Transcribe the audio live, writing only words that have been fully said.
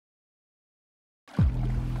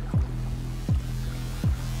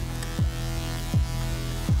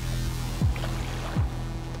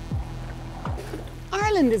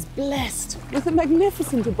Ireland is blessed with a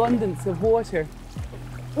magnificent abundance of water.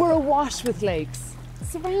 We're awash with lakes,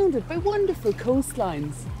 surrounded by wonderful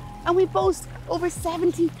coastlines, and we boast over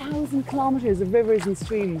 70,000 kilometres of rivers and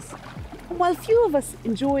streams. And while few of us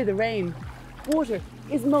enjoy the rain, water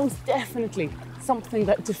is most definitely something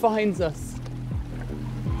that defines us.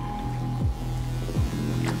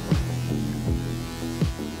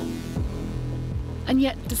 And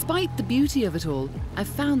yet, despite the beauty of it all, I've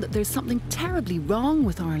found that there's something terribly wrong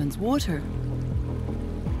with Ireland's water.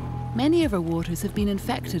 Many of our waters have been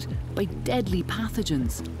infected by deadly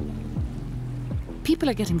pathogens. People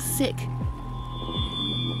are getting sick,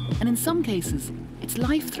 and in some cases, it's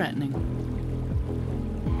life-threatening.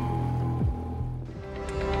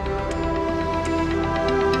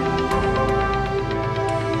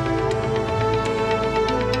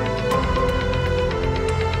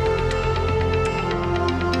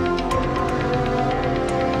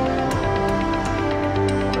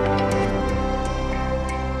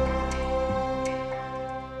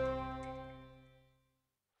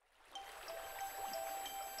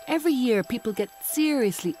 Every year, people get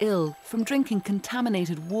seriously ill from drinking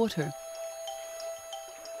contaminated water,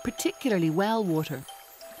 particularly well water,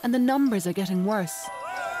 and the numbers are getting worse.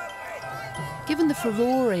 Given the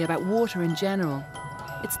furore about water in general,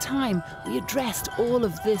 it's time we addressed all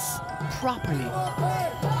of this properly.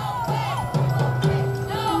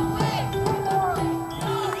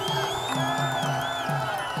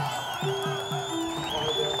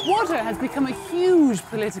 Water has become a huge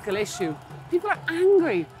political issue. People are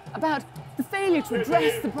angry about the failure to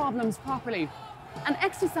address the problems properly, and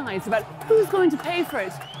exercise about who's going to pay for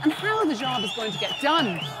it and how the job is going to get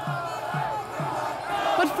done.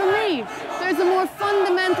 But for me, there's a more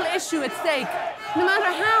fundamental issue at stake. No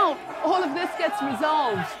matter how all of this gets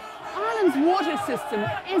resolved, Ireland's water system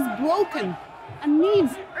is broken and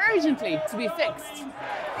needs urgently to be fixed.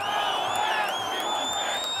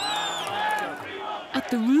 At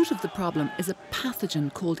the root of the problem is a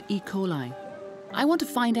pathogen called E. coli. I want to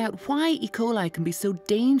find out why E. coli can be so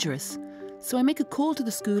dangerous, so I make a call to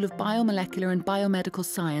the School of Biomolecular and Biomedical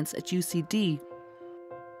Science at UCD,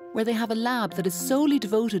 where they have a lab that is solely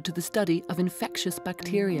devoted to the study of infectious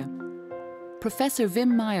bacteria. Professor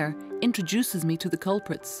Wim Meyer introduces me to the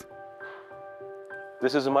culprits.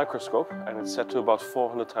 This is a microscope, and it's set to about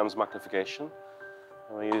 400 times magnification.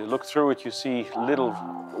 When you look through it, you see little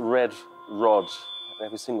red rods.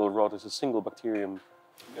 Every single rod is a single bacterium.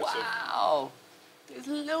 Wow! There's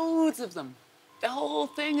loads of them. The whole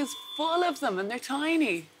thing is full of them, and they're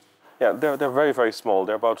tiny. Yeah, they're very, very small.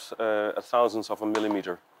 They're about a thousandth of a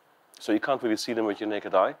millimeter. So you can't really see them with your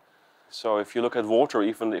naked eye. So if you look at water,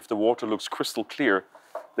 even if the water looks crystal clear,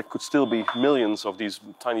 there could still be millions of these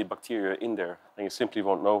tiny bacteria in there, and you simply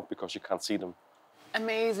won't know because you can't see them.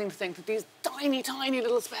 Amazing to think that these tiny, tiny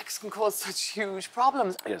little specks can cause such huge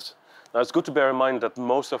problems. Yes. Now, it's good to bear in mind that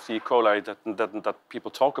most of the E. coli that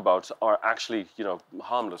people talk about are actually,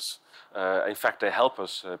 harmless. In fact, they help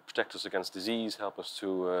us, protect us against disease, help us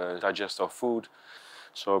to digest our food.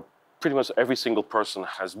 So pretty much every single person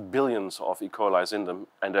has billions of E. coli's in them,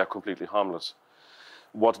 and they're completely harmless.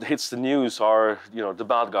 What hits the news are, the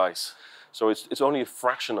bad guys. So it's only a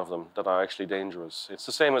fraction of them that are actually dangerous. It's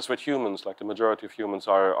the same as with humans. Like the majority of humans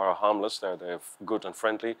are harmless. They're good and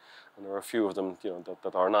friendly, and there are a few of them,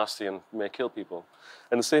 that are nasty and may kill people.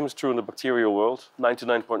 And the same is true in the bacterial world.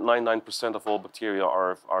 99.99% of all bacteria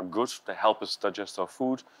are good. They help us digest our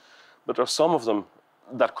food, but there are some of them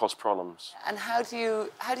that cause problems. And how do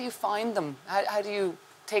you find them? How do you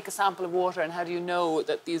take a sample of water, and how do you know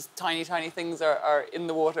that these tiny, tiny things are in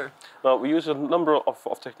the water? Well, we use a number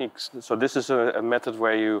of techniques. So this is a method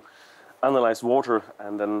where you analyze water,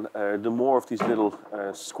 and then the more of these little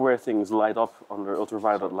square things light up under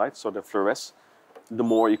ultraviolet light, so they fluoresce, the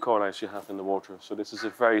more E. coli you have in the water. So this is a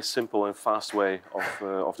very simple and fast way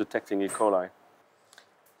of detecting E. coli.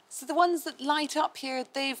 So the ones that light up here,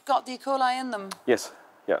 they've got the E. coli in them? Yes,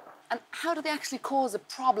 yeah. And how do they actually cause a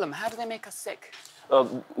problem? How do they make us sick?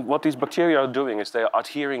 What these bacteria are doing is they are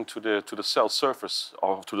adhering to the cell surface,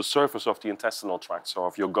 or to the surface of the intestinal tract, so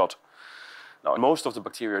of your gut. Now, most of the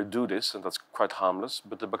bacteria do this, and that's quite harmless,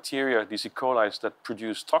 but the bacteria, these E. coli that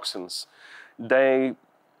produce toxins, they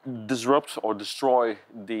disrupt or destroy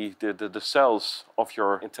the cells of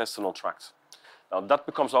your intestinal tract. Now, that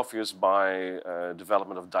becomes obvious by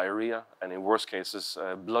development of diarrhea, and in worst cases,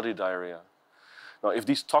 bloody diarrhea. Now, if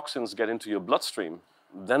these toxins get into your bloodstream,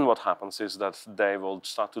 then what happens is that they will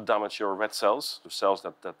start to damage your red cells, the cells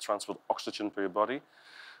that transport oxygen to your body.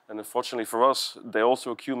 And unfortunately for us, they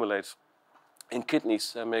also accumulate in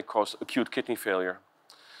kidneys and may cause acute kidney failure.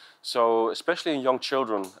 So especially in young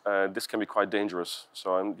children, this can be quite dangerous.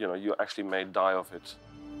 So you actually may die of it.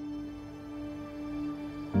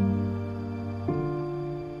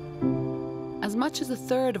 As much as a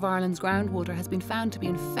third of Ireland's groundwater has been found to be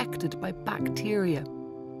infected by bacteria.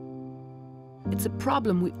 It's a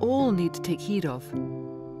problem we all need to take heed of.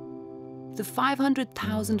 The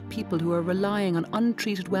 500,000 people who are relying on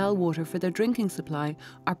untreated well water for their drinking supply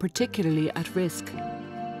are particularly at risk.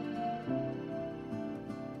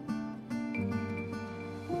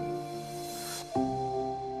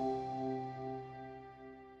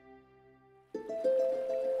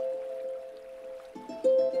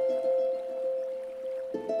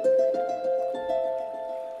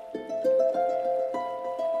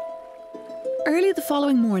 Early the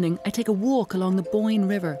following morning, I take a walk along the Boyne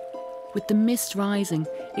River. With the mist rising,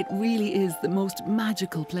 it really is the most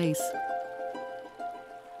magical place.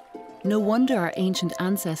 No wonder our ancient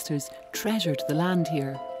ancestors treasured the land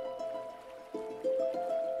here.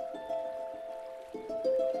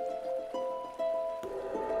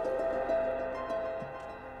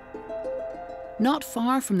 Not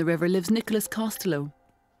far from the river lives Nicholas Costello.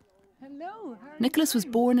 Nicholas was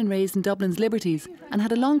born and raised in Dublin's Liberties and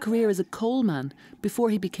had a long career as a coalman before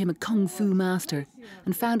he became a kung fu master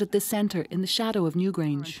and founded this centre in the shadow of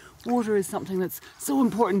Newgrange. Water is something that's so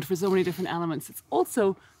important for so many different elements. It's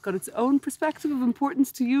also got its own perspective of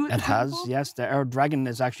importance to you. It has, yes. Our dragon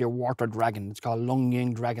is actually a water dragon. It's called Lung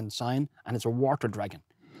Ying Dragon Sign, and it's a water dragon.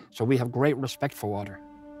 So we have great respect for water.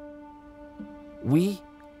 We,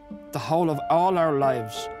 the whole of all our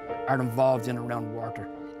lives, are involved in and around water.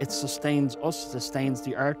 It sustains us, it sustains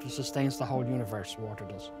the earth, it sustains the whole universe, water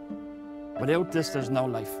does. Without this, there's no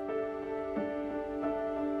life.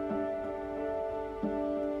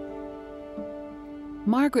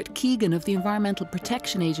 Margaret Keegan of the Environmental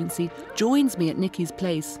Protection Agency joins me at Nicky's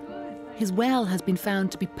place. His well has been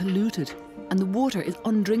found to be polluted and the water is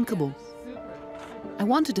undrinkable. I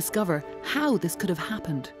want to discover how this could have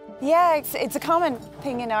happened. Yeah, it's a common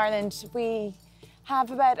thing in Ireland. We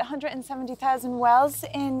have about 170,000 wells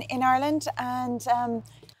in Ireland, and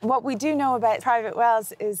what we do know about private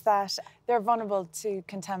wells is that they're vulnerable to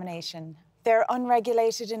contamination. They're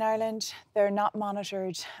unregulated in Ireland, they're not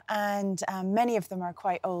monitored, and many of them are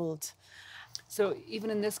quite old. So even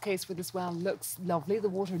in this case where this well looks lovely, the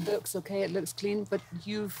water looks okay, it looks clean, but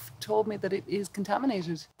you've told me that it is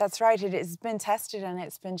contaminated. That's right, it has been tested and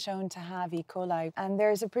it's been shown to have E. coli. And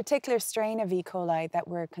there's a particular strain of E. coli that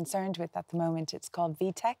we're concerned with at the moment. It's called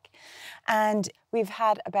v-tec. And we've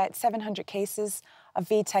had about 700 cases of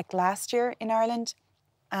v-tec last year in Ireland.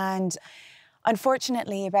 And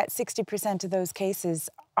unfortunately, about 60% of those cases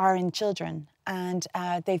are in children, and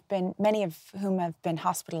many of whom have been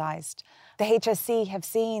hospitalised. The HSC have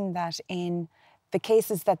seen that in the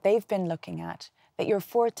cases that they've been looking at, that you're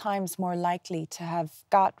 4 times more likely to have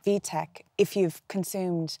got v-tec if you've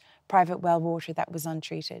consumed private well water that was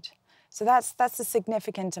untreated. So that's a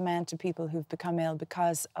significant amount of people who've become ill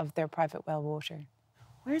because of their private well water.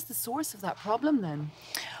 Where's the source of that problem then?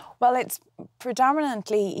 Well, it's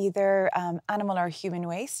predominantly either animal or human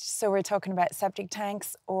waste. So we're talking about septic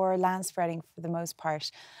tanks or land spreading for the most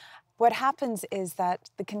part. What happens is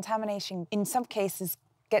that the contamination, in some cases,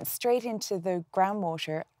 gets straight into the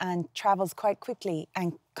groundwater and travels quite quickly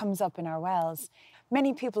and comes up in our wells.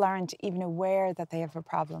 Many people aren't even aware that they have a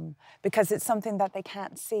problem because it's something that they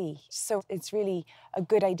can't see. So it's really a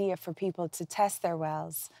good idea for people to test their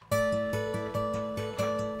wells.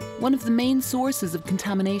 One of the main sources of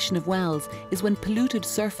contamination of wells is when polluted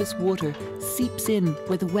surface water seeps in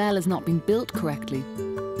where the well has not been built correctly.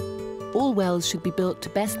 All wells should be built to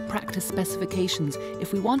best practice specifications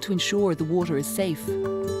if we want to ensure the water is safe.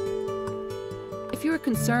 If you're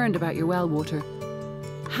concerned about your well water,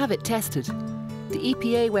 have it tested. The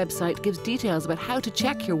EPA website gives details about how to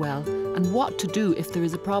check your well and what to do if there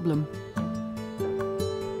is a problem.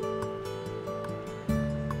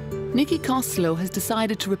 Nicky Costello has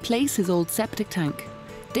decided to replace his old septic tank.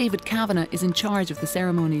 David Kavanagh is in charge of the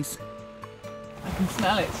ceremonies. I can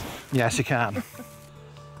smell it. Yes, you can.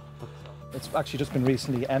 It's actually just been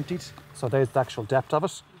recently emptied, so there's the actual depth of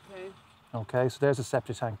it. Okay, so there's a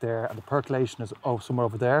septic tank there, and the percolation is somewhere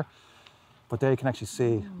over there. But there you can actually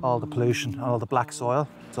see all the pollution, all the black soil.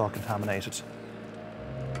 It's all contaminated.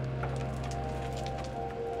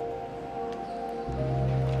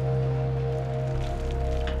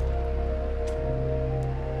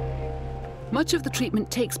 Much of the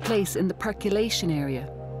treatment takes place in the percolation area.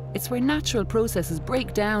 It's where natural processes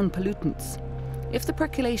break down pollutants. If the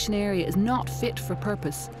percolation area is not fit for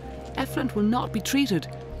purpose, effluent will not be treated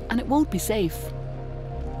and it won't be safe.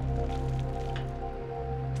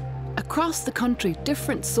 A Across the country,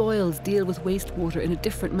 different soils deal with wastewater in a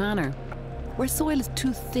different manner. Where soil is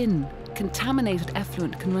too thin, contaminated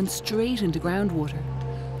effluent can run straight into groundwater.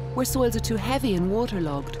 Where soils are too heavy and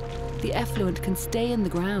waterlogged, the effluent can stay in the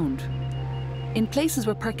ground. In places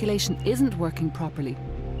where percolation isn't working properly,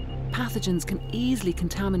 pathogens can easily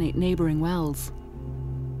contaminate neighbouring wells.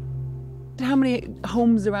 How many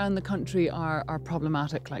homes around the country are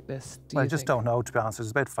problematic like this? Well, I just don't know, to be honest. There's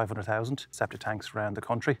about 500,000 septic tanks around the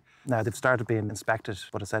country. Now, they've started being inspected,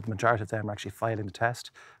 but I said the majority of them are actually failing the test.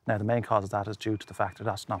 Now, the main cause of that is due to the fact that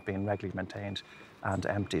that's not being regularly maintained and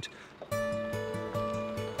emptied.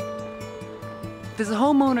 There's a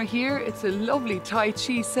homeowner here. It's a lovely Tai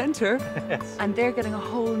Chi centre. Yes. And they're getting a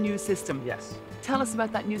whole new system. Yes. Tell us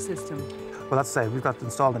about that new system. Well, that's it. We've got to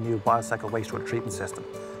install a new biocycle wastewater treatment system.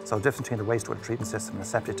 So the difference between the wastewater treatment system and the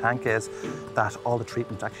septic tank is that all the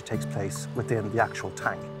treatment actually takes place within the actual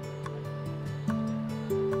tank.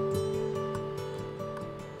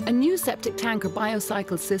 A new septic tank or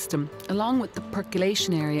biocycle system, along with the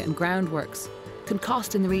percolation area and groundworks, can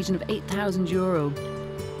cost in the region of €8,000.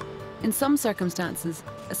 In some circumstances,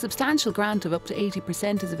 a substantial grant of up to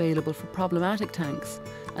 80% is available for problematic tanks,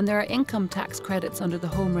 and there are income tax credits under the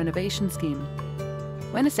Home Renovation Scheme.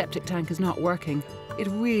 When a septic tank is not working, it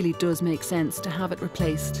really does make sense to have it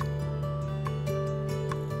replaced.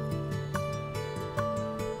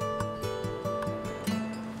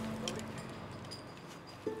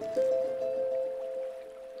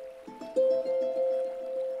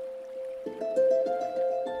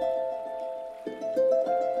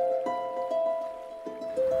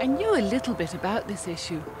 I knew a little bit about this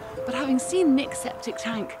issue, but having seen Nick's septic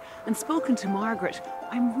tank and spoken to Margaret,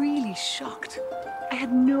 I'm really shocked. I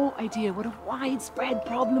had no idea what a widespread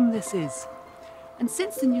problem this is. And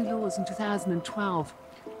since the new laws in 2012,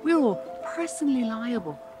 we're all personally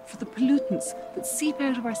liable for the pollutants that seep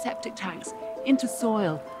out of our septic tanks into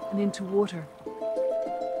soil and into water.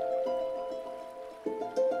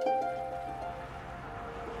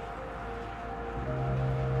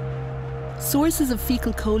 Sources of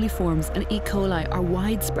fecal coliforms and E. coli are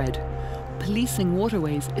widespread. Policing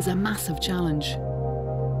waterways is a massive challenge.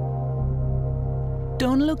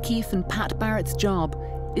 Donal O'Keefe and Pat Barrett's job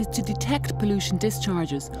is to detect pollution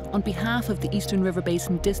discharges on behalf of the Eastern River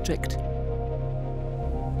Basin District.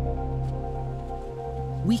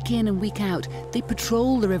 Week in and week out, they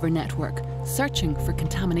patrol the river network, searching for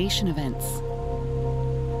contamination events.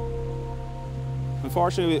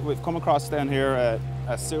 Unfortunately, we've come across down here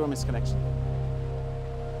a sewer misconnection.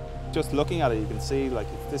 Just looking at it, you can see like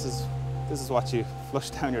this is what you flush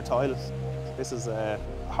down your toilet. This is a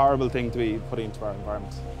horrible thing to be putting into our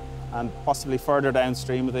environment. And possibly further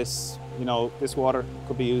downstream of this, you know, this water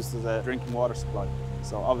could be used as a drinking water supply.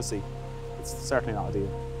 So obviously, it's certainly not ideal.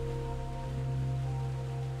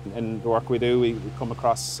 In the work we do, we come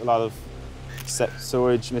across a lot of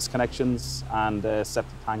sewage misconnections and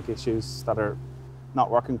septic tank issues that are not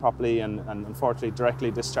working properly and unfortunately directly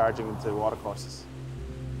discharging into watercourses.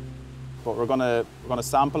 But we're going to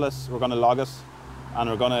sample it, we're going to log it, and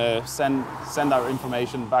we're going to send our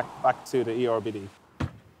information back to the ERBD.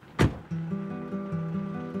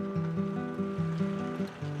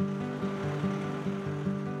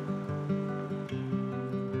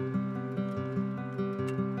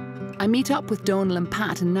 I meet up with Donal and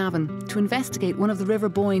Pat in Navan to investigate one of the River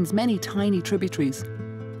Boyne's many tiny tributaries.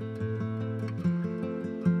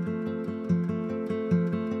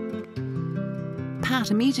 Pat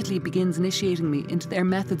immediately begins initiating me into their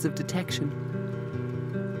methods of detection.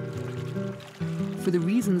 For the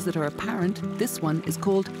reasons that are apparent, this one is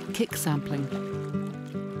called kick sampling.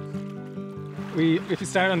 If you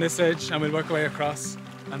start on this edge and we'll work our way across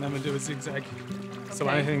and then we'll do a zigzag. So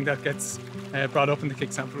anything that gets brought up in the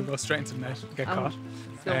kick sample will go straight into the net and get caught.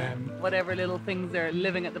 So whatever little things are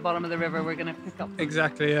living at the bottom of the river, we're going to pick up.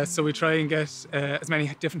 Exactly, yeah. So we try and get as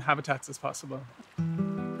many different habitats as possible.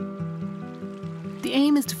 The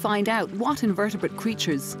aim is to find out what invertebrate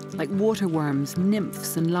creatures, like water worms,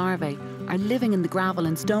 nymphs and larvae, are living in the gravel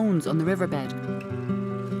and stones on the riverbed.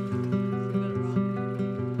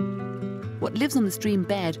 What lives on the stream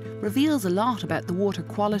bed reveals a lot about the water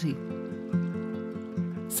quality.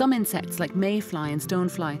 Some insects, like mayfly and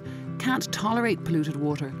stonefly, can't tolerate polluted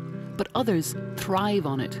water, but others thrive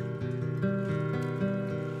on it.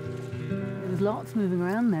 There's lots moving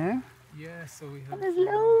around there. Yeah, so we have... And there's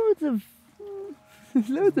loads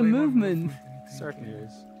of movement. Certainly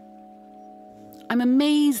is. I'm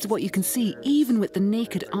amazed at what you can see even with the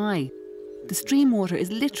naked eye. The stream water is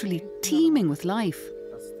literally teeming with life.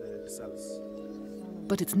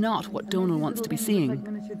 But it's not what Donal wants to be seeing.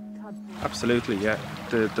 Absolutely, yeah.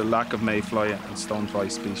 The lack of mayfly and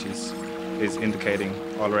stonefly species is indicating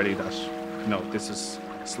already that, you know, this is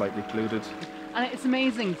slightly polluted. And it's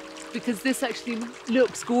amazing because this actually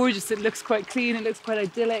looks gorgeous. It looks quite clean. It looks quite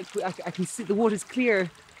idyllic. I can see the water's clear.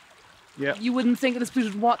 Yeah. You wouldn't think it is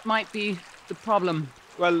polluted. What might be the problem?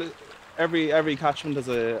 Well, every catchment is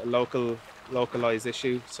a localised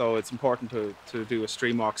issue, so it's important to do a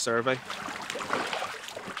streamwalk survey.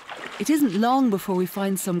 It isn't long before we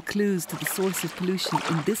find some clues to the source of pollution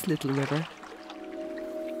in this little river.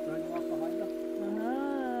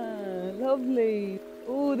 Ah, lovely.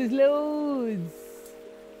 Oh, there's loads.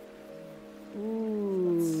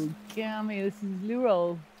 Ooh, gammy, this is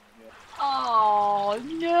Lurel. Oh,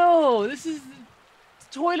 no, this is the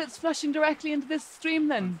toilets flushing directly into this stream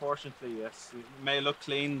then? Unfortunately, yes. It may look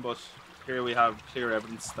clean, but here we have clear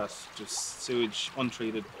evidence that just sewage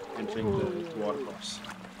untreated entering the watercourse.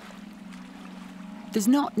 There's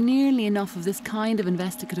not nearly enough of this kind of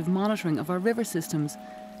investigative monitoring of our river systems,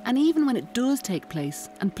 and even when it does take place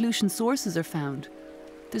and pollution sources are found,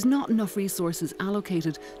 there's not enough resources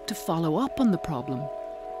allocated to follow up on the problem.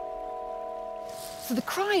 So the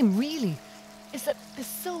crime really is that there's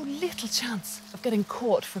so little chance of getting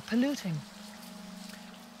caught for polluting.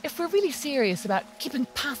 If we're really serious about keeping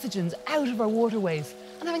pathogens out of our waterways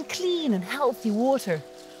and having clean and healthy water,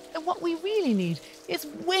 then what we really need is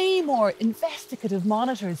way more investigative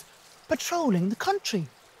monitors patrolling the country.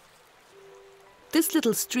 This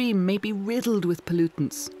little stream may be riddled with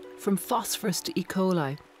pollutants, from phosphorus to E.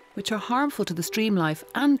 coli, which are harmful to the stream life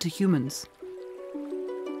and to humans.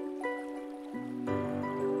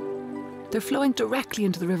 They're flowing directly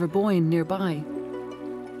into the River Boyne nearby.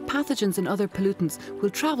 Pathogens and other pollutants will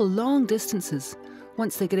travel long distances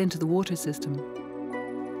once they get into the water system.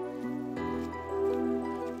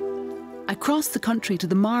 I cross the country to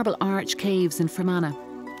the Marble Arch Caves in Fermanagh,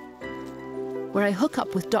 where I hook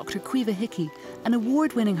up with Dr. Caoimhe Hickey, an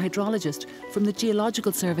award-winning hydrologist from the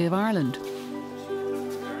Geological Survey of Ireland.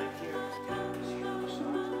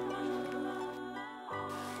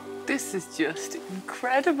 This is just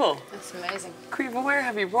incredible. That's amazing. Caoimhe, where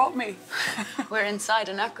have you brought me? We're inside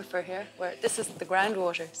an aquifer here, where this is the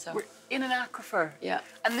groundwater. So We're in an aquifer. yeah.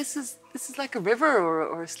 And this is like a river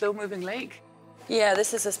or a slow-moving lake. Yeah,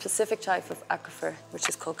 this is a specific type of aquifer, which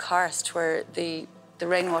is called karst, where the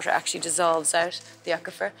rainwater actually dissolves out the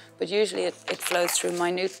aquifer, but usually it flows through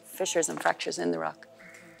minute fissures and fractures in the rock.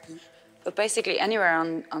 But basically anywhere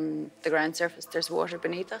on the ground surface, there's water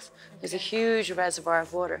beneath us. There's a huge reservoir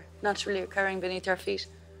of water naturally occurring beneath our feet.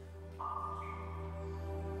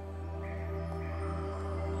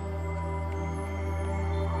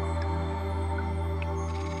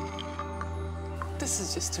 This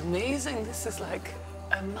is just amazing. This is like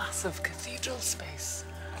a massive cathedral space.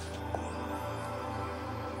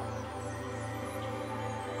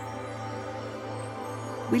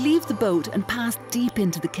 We leave the boat and pass deep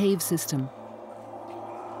into the cave system.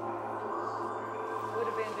 Would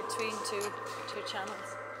have been between two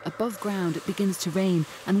channels. Above ground, it begins to rain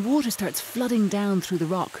and water starts flooding down through the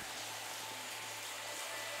rock.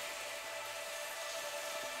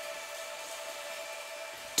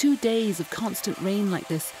 Two days of constant rain like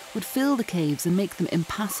this would fill the caves and make them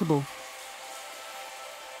impassable.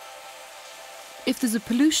 If there's a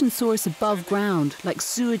pollution source above ground, like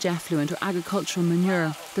sewage effluent or agricultural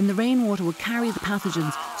manure, then the rainwater will carry the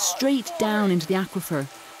pathogens straight down into the aquifer.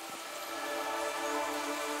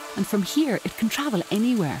 And from here, it can travel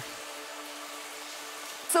anywhere.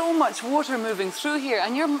 So much water moving through here,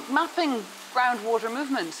 and you're mapping groundwater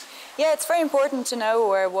movement. Yeah, it's very important to know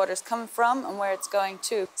where water's coming from and where it's going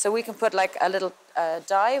to. So we can put like a little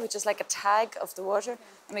dye, which is like a tag of the water,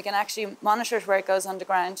 and we can actually monitor it where it goes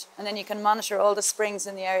underground. And then you can monitor all the springs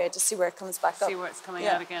in the area to see where it comes back up. See where it's coming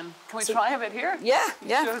out again. Can we try a bit here? Yeah,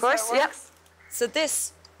 yeah, Show of us course, how it yeah. works. So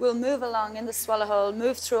this will move along in the swallow hole,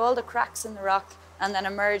 move through all the cracks in the rock, and then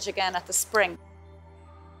emerge again at the spring.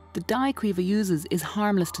 The dye Caoimhe uses is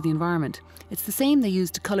harmless to the environment. It's the same they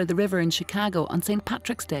used to colour the river in Chicago on St.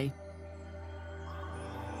 Patrick's Day.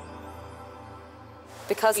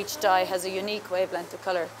 Because each dye has a unique wavelength of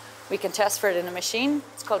colour, we can test for it in a machine.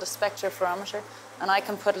 It's called a spectrophotometer, and I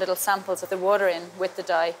can put little samples of the water in with the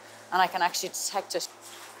dye, and I can actually detect it.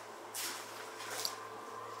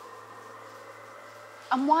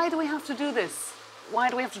 And why do we have to do this? Why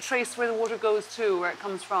do we have to trace where the water goes to, where it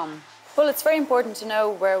comes from? Well, it's very important to know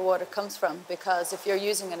where water comes from, because if you're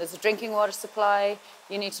using it as a drinking water supply,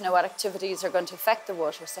 you need to know what activities are going to affect the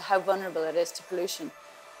water, so how vulnerable it is to pollution.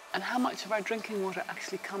 And how much of our drinking water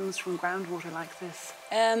actually comes from groundwater like this?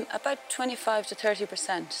 About 25 to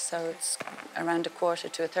 30%, so it's around a quarter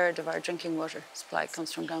to a third of our drinking water supply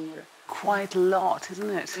comes from groundwater. Quite a lot, isn't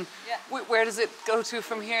it? Yeah. Where does it go to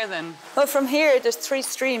from here then? Well, from here, there's 3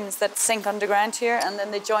 streams that sink underground here, and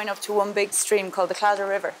then they join up to one big stream called the Claddagh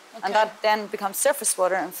River. Okay. And that then becomes surface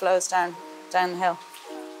water and flows down the hill.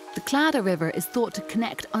 The Claddagh River is thought to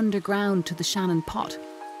connect underground to the Shannon Pot,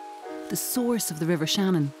 the source of the River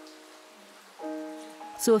Shannon.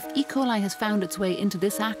 So if E. coli has found its way into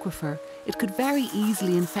this aquifer, it could very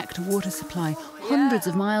easily infect a water supply hundreds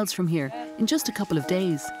of miles from here in just a couple of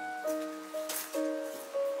days.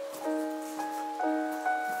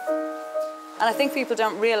 And I think people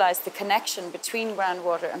don't realise the connection between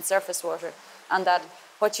groundwater and surface water, and that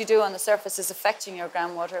what you do on the surface is affecting your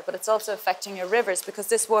groundwater, but it's also affecting your rivers, because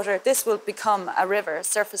this will become a river, a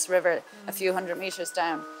surface river, a few hundred metres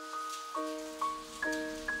down.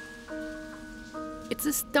 It's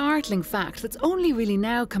a startling fact that's only really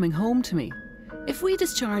now coming home to me. If we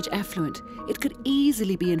discharge effluent, it could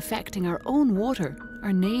easily be infecting our own water,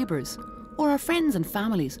 our neighbours, or our friends and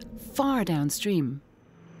families far downstream.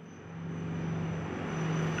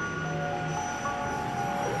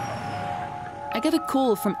 I get a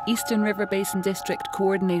call from Eastern River Basin District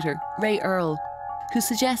Coordinator Ray Earle, who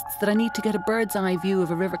suggests that I need to get a bird's eye view of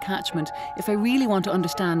a river catchment if I really want to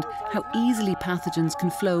understand how easily pathogens can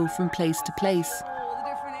flow from place to place.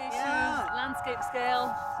 Landscape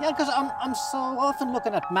scale. Yeah, because I'm so often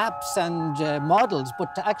looking at maps and models,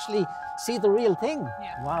 but to actually see the real thing.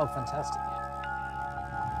 Yeah. Wow, fantastic.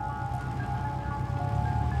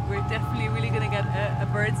 We're definitely really going to get a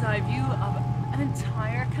bird's eye view of an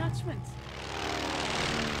entire catchment.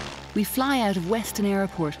 We fly out of Weston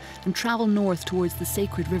Airport and travel north towards the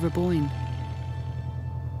sacred River Boyne.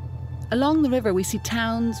 Along the river we see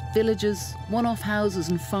towns, villages, one-off houses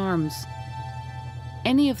and farms.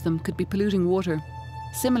 Any of them could be polluting water.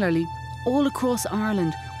 Similarly, all across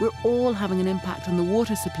Ireland, we're all having an impact on the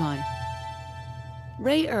water supply.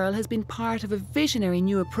 Ray Earle has been part of a visionary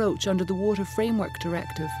new approach under the Water Framework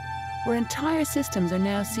Directive, where entire systems are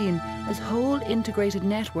now seen as whole integrated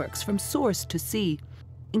networks from source to sea,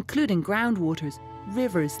 including groundwaters,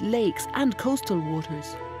 rivers, lakes and coastal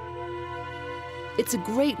waters. It's a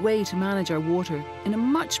great way to manage our water in a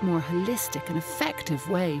much more holistic and effective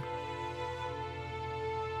way.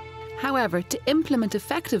 However, to implement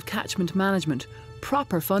effective catchment management,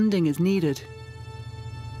 proper funding is needed.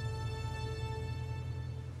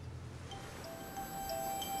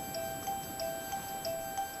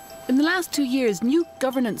 In the last 2 years, new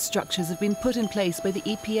governance structures have been put in place by the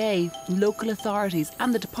EPA, local authorities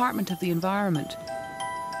and the Department of the Environment.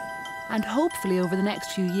 And hopefully over the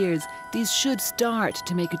next few years, these should start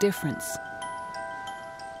to make a difference.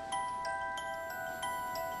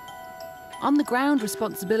 On the ground,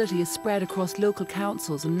 responsibility is spread across local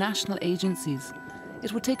councils and national agencies.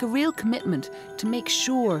 It will take a real commitment to make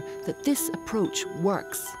sure that this approach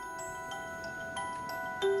works.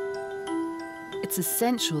 It's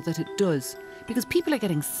essential that it does, because people are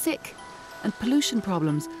getting sick and pollution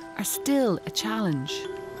problems are still a challenge.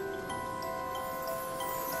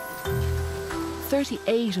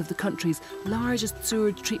 38 of the country's largest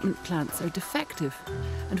sewage treatment plants are defective,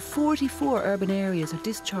 and 44 urban areas are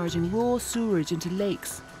discharging raw sewage into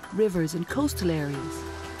lakes, rivers and coastal areas.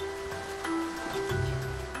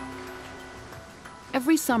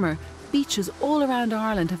 Every summer, beaches all around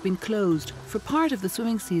Ireland have been closed for part of the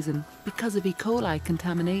swimming season because of E. coli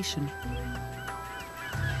contamination.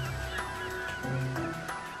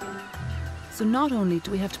 So not only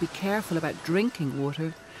do we have to be careful about drinking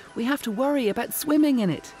water, we have to worry about swimming in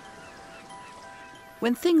it.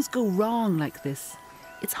 When things go wrong like this,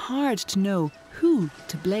 it's hard to know who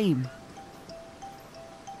to blame.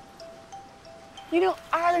 You know,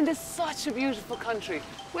 Ireland is such a beautiful country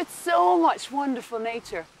with so much wonderful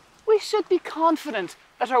nature. We should be confident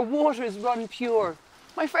that our waters run pure.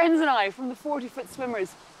 My friends and I, from the 40-foot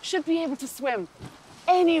swimmers, should be able to swim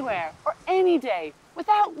anywhere or any day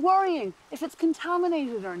without worrying if it's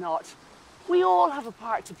contaminated or not. We all have a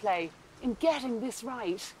part to play in getting this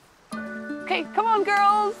right. Okay, come on,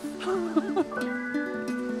 girls!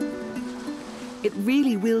 It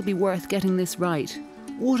really will be worth getting this right.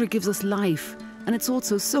 Water gives us life, and it's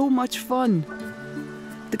also so much fun.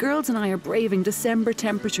 The girls and I are braving December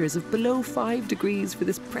temperatures of below 5 degrees for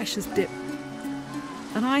this precious dip.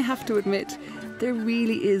 And I have to admit, there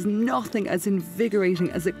really is nothing as invigorating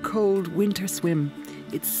as a cold winter swim.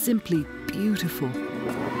 It's simply beautiful.